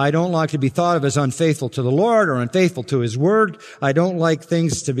true. I don't like to be thought of as unfaithful to the Lord or unfaithful to His Word. I don't like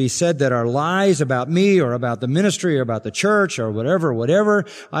things to be said that are lies about me or about the ministry or about the church or whatever.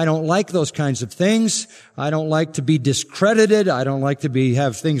 I don't like those kinds of things. I don't like to be discredited. I don't like to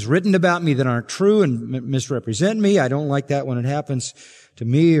have things written about me that aren't true and misrepresent me. I don't like that when it happens to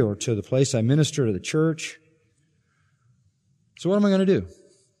me or to the place I minister, to the church. So what am I going to do?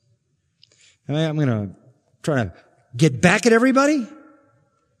 I'm going to try to get back at everybody?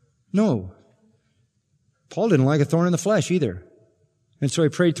 No. Paul didn't like a thorn in the flesh either. And so he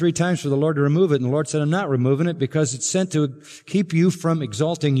prayed 3 times for the Lord to remove it, and the Lord said, I'm not removing it because it's sent to keep you from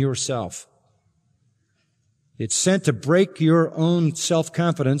exalting yourself. It's sent to break your own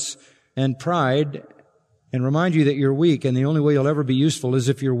self-confidence and pride and remind you that you're weak, and the only way you'll ever be useful is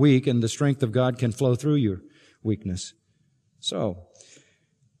if you're weak and the strength of God can flow through your weakness. So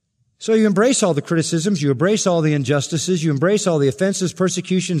you embrace all the criticisms, you embrace all the injustices, you embrace all the offenses,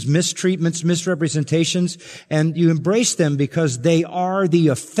 persecutions, mistreatments, misrepresentations, and you embrace them because they are the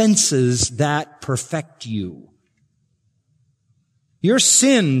offenses that perfect you. Your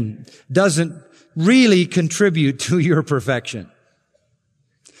sin doesn't really contribute to your perfection.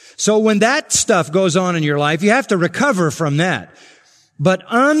 So when that stuff goes on in your life, you have to recover from that. But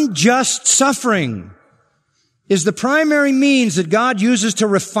unjust suffering is the primary means that God uses to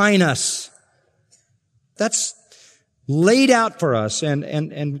refine us. That's laid out for us,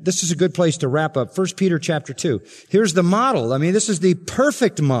 and this is a good place to wrap up. 1 Peter chapter 2. Here's the model. This is the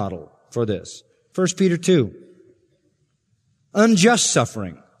perfect model for this. 1 Peter 2. Unjust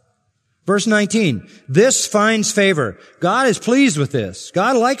suffering. Verse 19. This finds favor. God is pleased with this.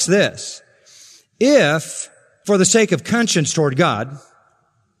 God likes this. If, for the sake of conscience toward God,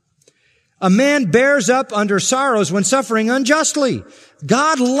 a man bears up under sorrows when suffering unjustly.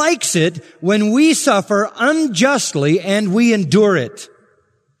 God likes it when we suffer unjustly and we endure it.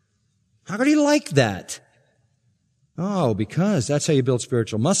 How could He like that? Oh, because that's how you build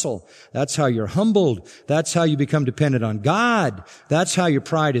spiritual muscle. That's how you're humbled. That's how you become dependent on God. That's how your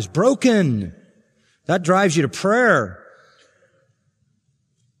pride is broken. That drives you to prayer.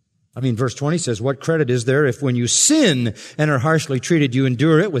 Verse 20 says, what credit is there if when you sin and are harshly treated, you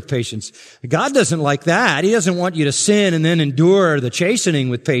endure it with patience? God doesn't like that. He doesn't want you to sin and then endure the chastening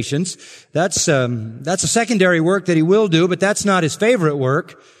with patience. That's a secondary work that He will do, but that's not His favorite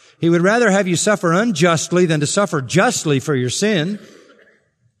work. He would rather have you suffer unjustly than to suffer justly for your sin.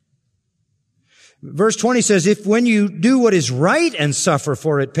 Verse 20 says, if when you do what is right and suffer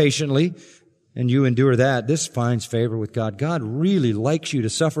for it patiently, and you endure that, this finds favor with God. God really likes you to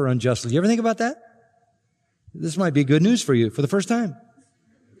suffer unjustly. You ever think about that? This might be good news for you for the first time.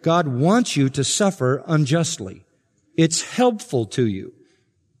 God wants you to suffer unjustly. It's helpful to you.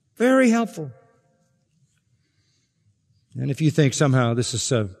 Very helpful. And if you think somehow this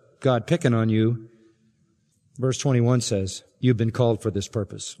is God picking on you, verse 21 says, you've been called for this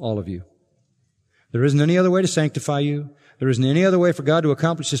purpose, all of you. There isn't any other way to sanctify you. There isn't any other way for God to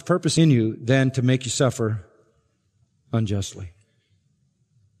accomplish His purpose in you than to make you suffer unjustly.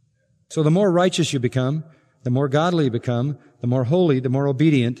 So the more righteous you become, the more godly you become, the more holy, the more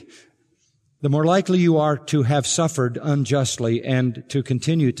obedient, the more likely you are to have suffered unjustly and to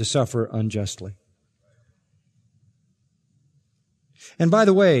continue to suffer unjustly. And by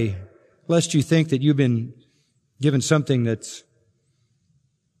the way, lest you think that you've been given something that's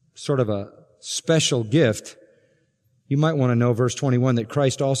sort of a special gift, you might want to know, verse 21, that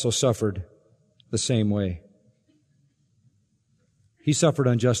Christ also suffered the same way. He suffered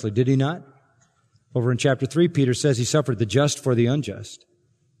unjustly, did He not? Over in chapter 3, Peter says He suffered the just for the unjust.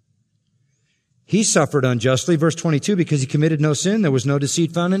 He suffered unjustly, verse 22, because He committed no sin. There was no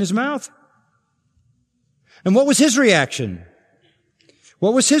deceit found in His mouth. And what was His reaction?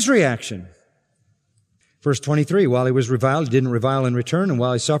 What was His reaction? Verse 23, while He was reviled, He didn't revile in return, and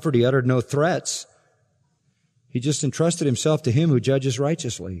while He suffered, He uttered no threats. He just entrusted Himself to Him who judges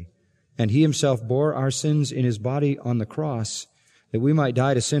righteously. And He Himself bore our sins in His body on the cross, that we might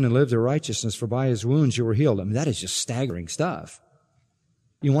die to sin and live to righteousness, for by His wounds you were healed. I mean, that is just staggering stuff.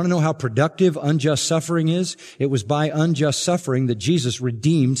 You want to know how productive unjust suffering is? It was by unjust suffering that Jesus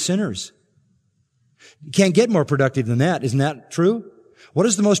redeemed sinners. You can't get more productive than that. Isn't that true? What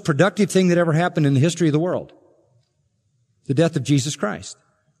is the most productive thing that ever happened in the history of the world? The death of Jesus Christ.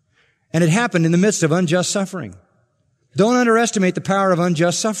 And it happened in the midst of unjust suffering. Don't underestimate the power of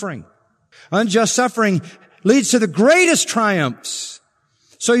unjust suffering. Unjust suffering leads to the greatest triumphs.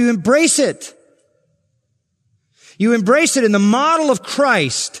 So you embrace it. You embrace it in the model of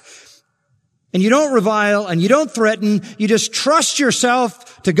Christ. And you don't revile and you don't threaten. You just trust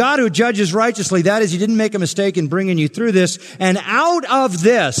yourself to God who judges righteously. That is, He didn't make a mistake in bringing you through this. And out of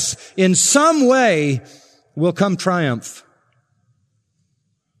this, in some way, will come triumph.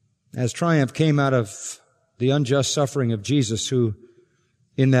 As triumph came out of the unjust suffering of Jesus, who,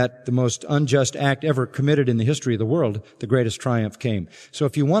 in that the most unjust act ever committed in the history of the world, the greatest triumph came. So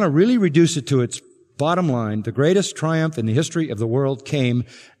if you want to really reduce it to its bottom line, the greatest triumph in the history of the world came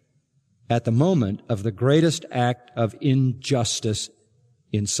at the moment of the greatest act of injustice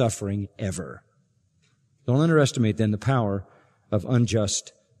in suffering ever. Don't underestimate then the power of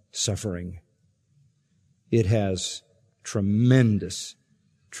unjust suffering. It has tremendous,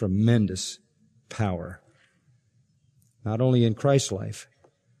 tremendous power. Not only in Christ's life,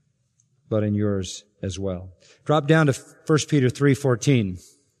 but in yours as well. Drop down to 1 Peter 3:14.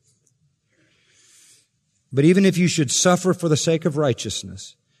 But even if you should suffer for the sake of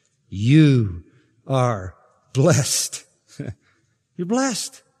righteousness, you are blessed. You're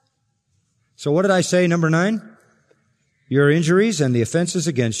blessed. So what did I say, number 9? Your injuries and the offenses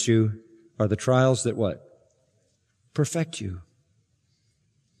against you are the trials that what? Perfect you.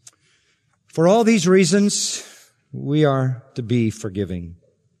 For all these reasons, we are to be forgiving.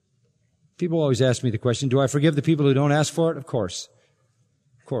 People always ask me the question, do I forgive the people who don't ask for it? Of course.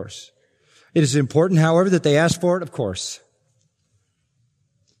 Of course. It is important, however, that they ask for it, of course.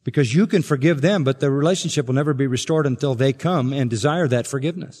 Because you can forgive them, but the relationship will never be restored until they come and desire that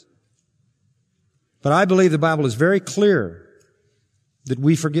forgiveness. But I believe the Bible is very clear that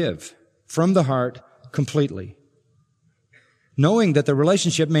we forgive from the heart completely, knowing that the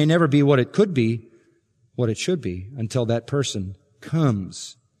relationship may never be what it could be, what it should be, until that person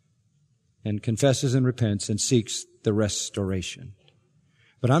comes and confesses and repents and seeks the restoration.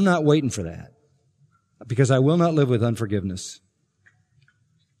 But I'm not waiting for that, because I will not live with unforgiveness.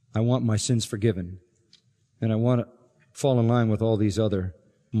 I want my sins forgiven, and I want to fall in line with all these other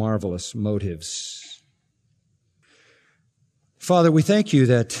marvelous motives. Father, we thank you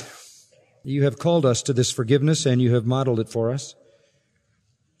that you have called us to this forgiveness and you have modeled it for us.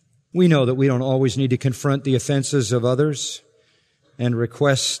 We know that we don't always need to confront the offenses of others and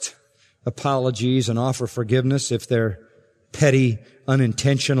request apologies and offer forgiveness if they're petty,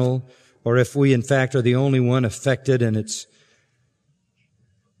 unintentional, or if we in fact are the only one affected and it's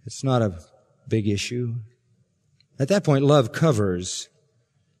not a big issue. At that point, love covers.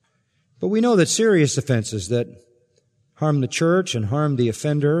 But we know that serious offenses that harm the church and harm the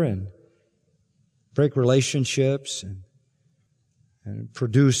offender and break relationships and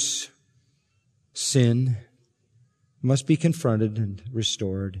produce sin must be confronted and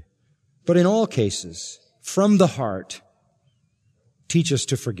restored. But in all cases, from the heart, teach us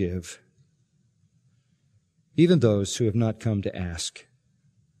to forgive, even those who have not come to ask,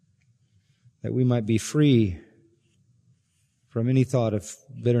 that we might be free from any thought of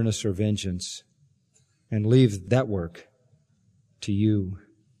bitterness or vengeance, and leave that work to you.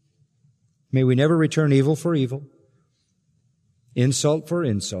 May we never return evil for evil, insult for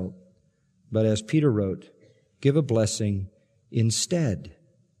insult, but as Peter wrote, give a blessing instead.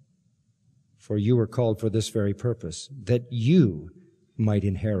 For you were called for this very purpose, that you might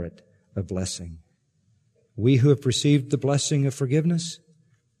inherit a blessing. We who have received the blessing of forgiveness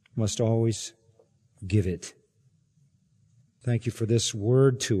must always give it. Thank you for this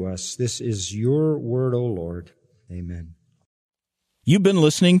word to us. This is your word, O Lord. Amen. You've been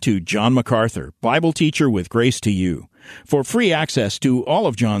listening to John MacArthur, Bible teacher with Grace to You. For free access to all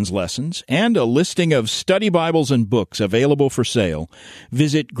of John's lessons and a listing of study Bibles and books available for sale,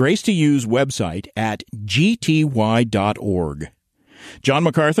 visit Grace to You's website at gty.org. John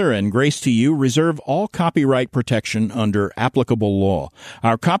MacArthur and Grace to You reserve all copyright protection under applicable law.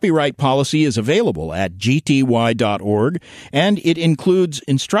 Our copyright policy is available at gty.org, and it includes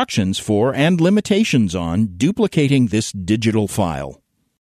instructions for and limitations on duplicating this digital file.